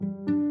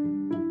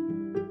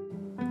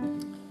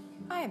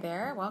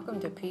welcome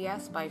to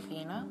PS by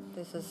Pina.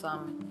 This is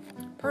some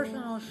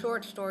personal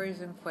short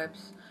stories and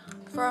quips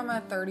from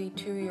a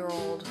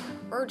 32-year-old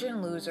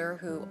virgin loser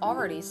who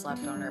already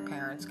slept on her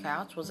parents'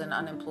 couch, was an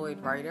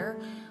unemployed writer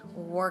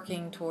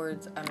working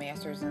towards a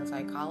master's in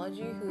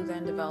psychology, who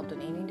then developed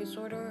an eating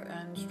disorder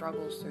and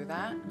struggles through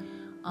that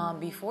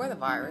before the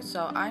virus.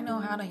 So I know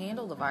how to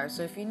handle the virus.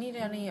 So if you need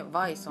any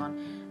advice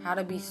on how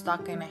to be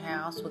stuck in a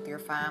house with your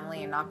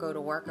family and not go to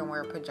work and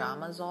wear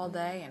pajamas all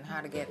day and how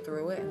to get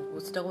through it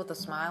and still with a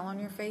smile on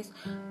your face,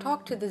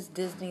 talk to this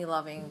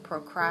Disney-loving,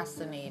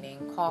 procrastinating,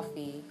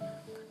 coffee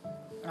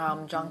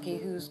junkie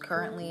who's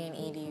currently in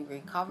ED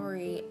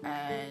recovery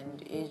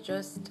and is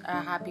just a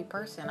happy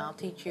person. I'll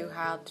teach you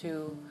how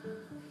to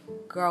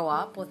grow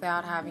up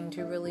without having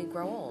to really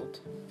grow old.